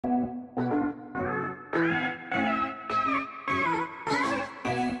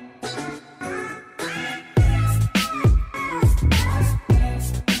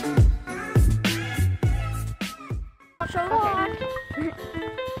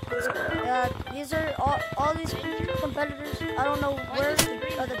These are all these competitors. I don't know where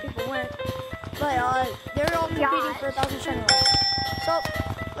the other people went, but they're all competing for 1,000 shiny rocks. So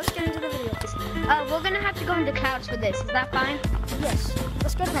let's get into the video. We're gonna have to go into clouds for this. Is that fine? Yes.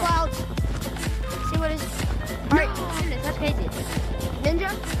 Let's go to clouds. See what is. All right. Goodness, that's crazy. Ninja,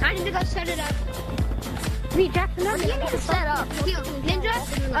 I need to go set it up. Me, Jackson, no, you need to set up.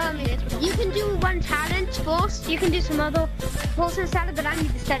 Ninja, you can do one talent first. You can do some other pulls inside of, but I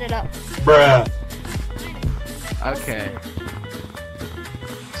need to set it up. Bruh. Okay.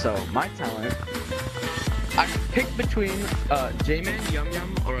 So my talent, I can pick between J-Man, Yum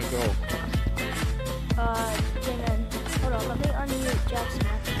Yum, or a girl. J-Man. Hold on, let me unmute Jackson.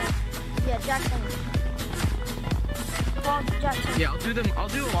 Yeah, Jackson. Well, Jackson. Yeah, I'll do them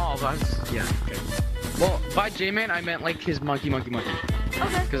all, but yeah. Okay. Well, by J-Man, I meant like his monkey. Okay.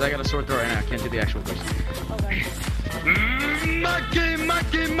 Because I got a sword thrower and I can't do the actual voice. Okay.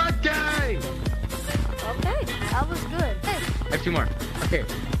 Monkey! Okay, that was good. Hey. I have two more. Okay,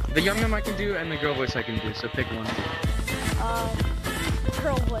 the Yum Yum I can do and the girl voice I can do, so pick one.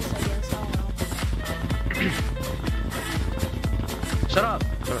 Girl voice, I guess. I don't know. Shut up.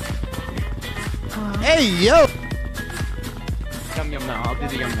 Hey, yo! Yum Yum now, I'll do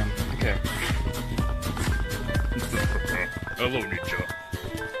the Yum Yum. Okay. Hello, Ninja.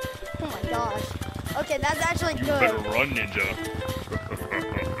 Oh my gosh. Okay, that's actually good. Better run, Ninja.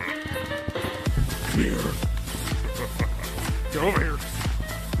 Here. Get over here.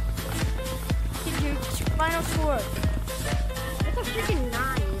 Did your final score? That's a freaking 9.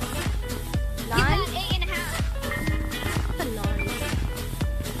 9? 8.5. That's a 9.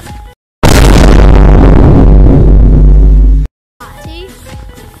 T?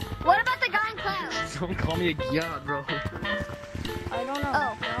 What about the guy in clouds? Don't call me a god, bro. I don't know.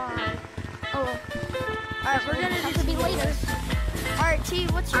 Oh. Alright, we're gonna Have to be later. Alright, T,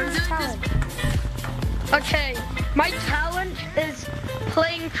 what's your talent? Okay, my talent is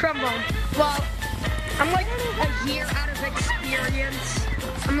playing trombone. Well, I'm like a year out of experience.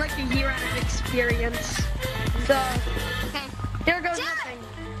 So, here goes nothing.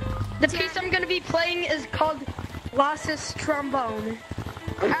 The piece I'm gonna be playing is called Losses Trombone.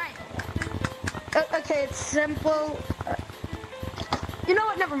 Alright. Okay, it's simple. You know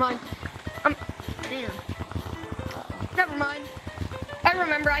what? Never mind. Damn. Never mind. I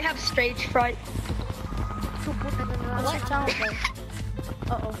remember I have stage fright. What's your talent,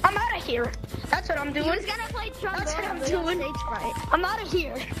 though? Uh-oh. I'm out of here. That's what I'm doing. He was gonna play trombone. That's what I'm doing. Stage fright. I'm out of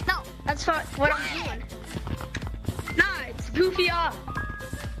here. No, that's what I'm doing. Nah, it's goofy off.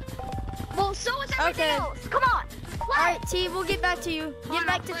 Well, so is everything else. Come on. Alright, T, we'll get back to you. Get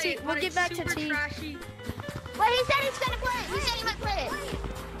back to T. We'll get back to T. Trashy. Wait, he said he's gonna play it. He said he might play it.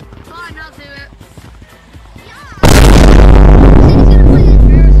 Fine, I'll do it. Yeah. He said he's gonna play it.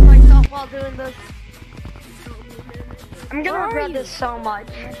 Embarrass myself while doing this. I'm gonna Where are regret you? this so much.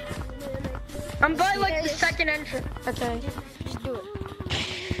 I'm by like the second entrance. Okay. Just do it.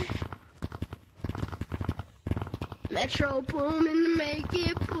 Metro boom and make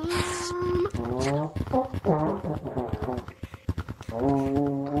it boom.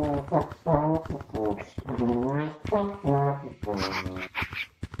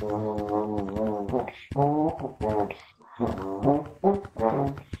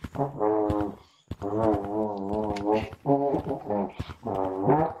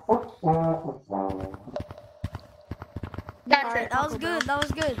 Alright, that was good. That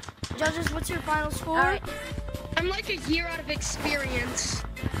was good. Judges, what's your final score? Alright. I'm like a year out of experience.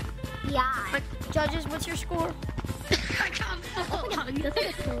 Yeah. Judges, what's your score? I got 4. That's like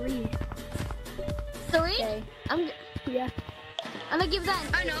a 3. 3? Okay. Yeah. I'm gonna give that.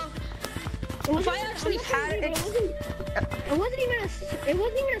 I know. If I actually had it, It wasn't even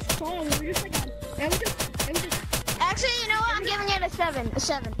a song. We were just like it was just. Actually, you know what? I'm giving it a 7. A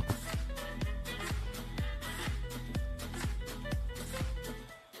 7.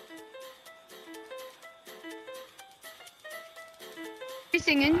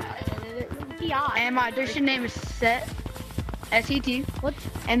 singing. Yeah. And my audition name is Set. S-E-T. What?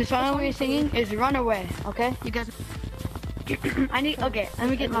 And the song we're singing is Runaway. Okay? You guys. Okay, let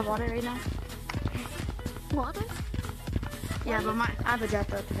me get my water right now. Water? Yeah, but I have a jet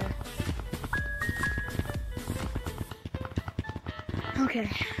though today. Okay.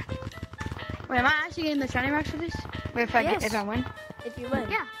 Wait, am I actually getting the shiny rocks for this? Wait, if I win? If you win.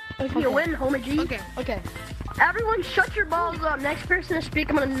 Yeah. If you win, homie G. Okay. Everyone shut your balls up. Next person to speak,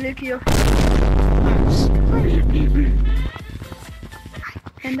 I'm gonna nuke you.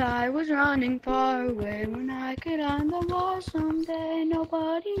 And I was running far away when I could on the wall someday.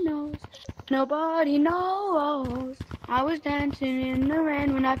 Nobody knows. Nobody knows. I was dancing in the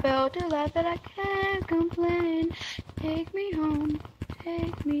rain when I felt a love that I can't complain. Take me home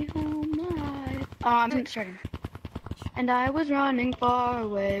alive. Oh, I'm starting. And I was running far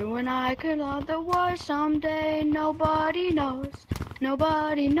away when I could love the war someday. Nobody knows.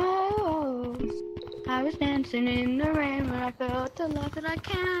 Nobody knows. I was dancing in the rain when I felt the love that I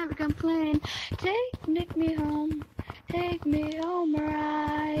can't complain. Take me home where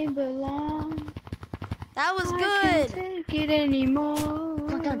I belong. That was I good. can't take it anymore.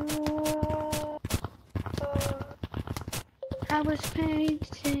 I was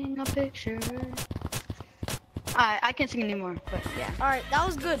painting a picture. I can't sing anymore, but yeah. All right, that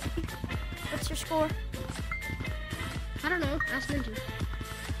was good. What's your score? I don't know. Ask Ninja.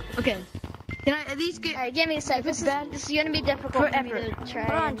 Okay. Can I at least get... Alright, give me a sec. This is gonna be difficult For for me effort. to try.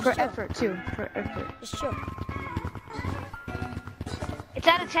 Hold on, For just chill. effort, too. For effort. Just chill. It's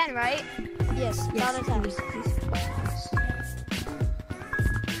out of 10, right? Yes, out of 10.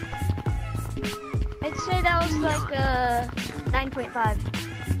 I'd say that was like a 9.5.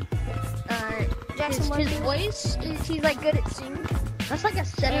 Jackson, His voice, he's like good at singing. That's like a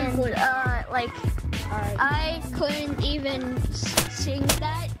 7. Like, I couldn't even sing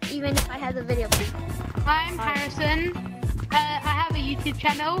that, even if I had the video. I'm Harrison. I have a YouTube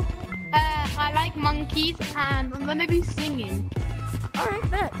channel. I like monkeys, and I'm gonna be singing.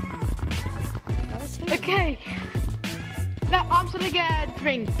 Alright, bet. Okay. Now, I'm just gonna get a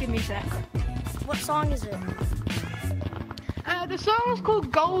drink. Give me a sec. What song is it? The song is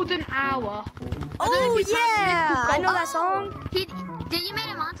called Golden Hour. Oh, yeah! I know that song. Did you make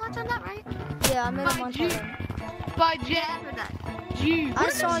a montage on that, right? Yeah, I made a By montage. Jude. of it. By Yeah, I heard that. Jude. I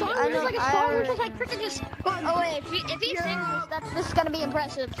saw you. I know. There's like a I song which heard- was like freaking just. Oh wait, if he sings this is gonna be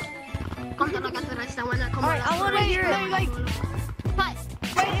impressive. Alright, I want to hear No, it. like, But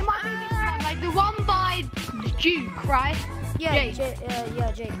wait, it might be this one, like the one by Duke, right? Yeah, Jake.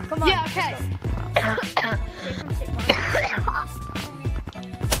 yeah, Jake. Come on. Yeah, okay.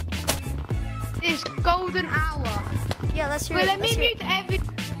 It's Golden Hour. Yeah, let's hear Wait, it. let me Let's hear mute every... it.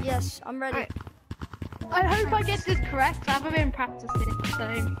 Yes, I'm ready. Alright. I hope I get this correct. I haven't been practicing,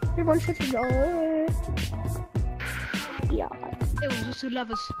 so... everyone should know. Yeah. It was just two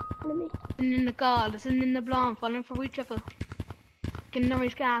lovers. And in the garden, and in the blonde, falling for each other. Can know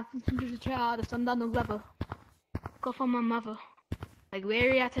his guy, there's a child, it's undone the lover. Go for my mother. Like,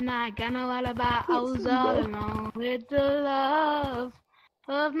 where you at tonight? Got no alibi. I was all alone with the love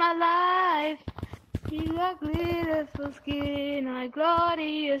of my life. She got glitter for skin, like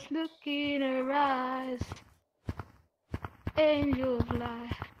glorious look in her eyes. Angel of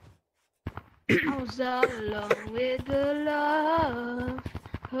light. I was all alone with the love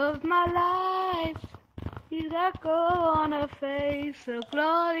of my life. She's got gold on her face, a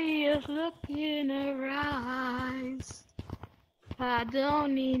glorious look in her eyes. I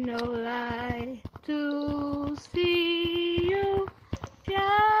don't need no light to see you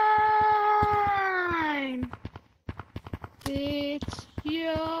shine. It's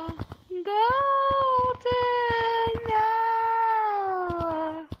your golden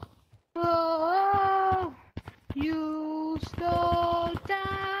hour. Oh, you slow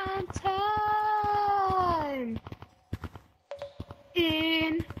down time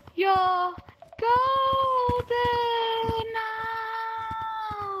in your golden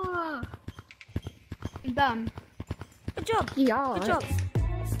hour. Done. Good job. Yeah. Good job.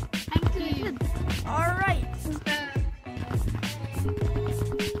 Thank you. Alright.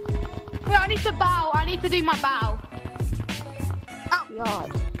 Wait, I need to bow. I need to do my bow.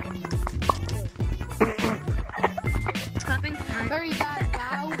 God. Clapping. Very bad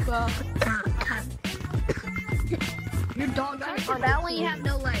bow, but Your dog got it. Oh, that one you have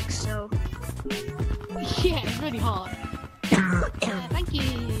no legs, so. yeah, it's really hard. Thank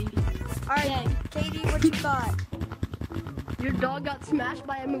you. Alright, Katie, what you got? Your dog got smashed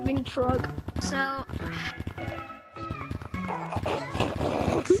by a moving truck. So.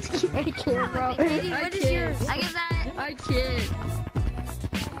 I can't, bro. Katie, what is yours? I give that. I can't.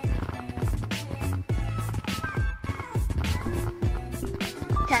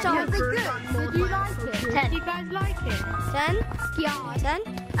 Sounds good. Did you like it? 10. Did you guys like it? 10? Yeah. 10?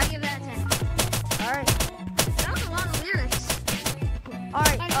 I give that a 10. Alright. That was a lot of lyrics.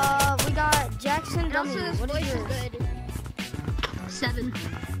 Alright, we got Jackson And also W. his What is voice is yours? good. 7.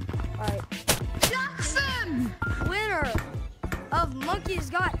 Alright. Jackson! Winner of Monkey's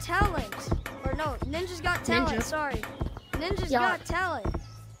Got Talent. Or no, Ninja's Got Talent, Ninja. sorry. Ninja's Yeah. Got Talent.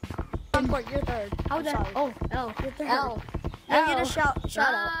 Unport, you're third. I'm sorry. Oh, L. You're third. L. You get a shout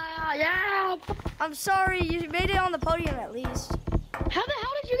out. Yeah. I'm sorry, you made it on the podium at least. How the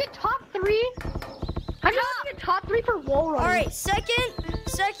hell did you get top 3? 3? I'm not in the top 3 for wall running. All right, second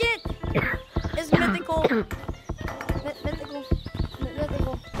is mythical.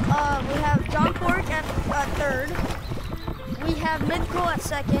 Mythical. We have John Pork at third. We have mythical at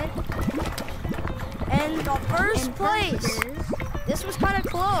second. And the first place. This was kind of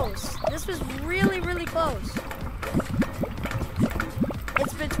close. This was really, really close.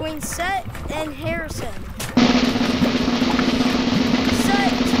 It's between Seth and Harrison.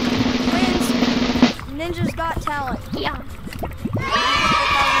 Seth wins Ninja's Got Talent. Yeah.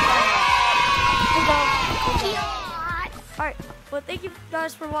 Alright, well thank you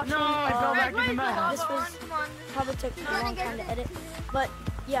guys for watching. No, I fell back in the mud. This was probably took a long time to edit. But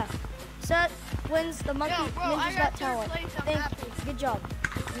yeah. Seth wins the Monkey Ninja's Got Talent. Thank you. Good job.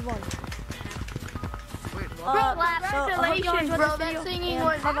 You won. Bro, So I hope you all enjoyed this Bro, that video. singing And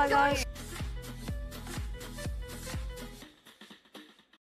was bye bye guys.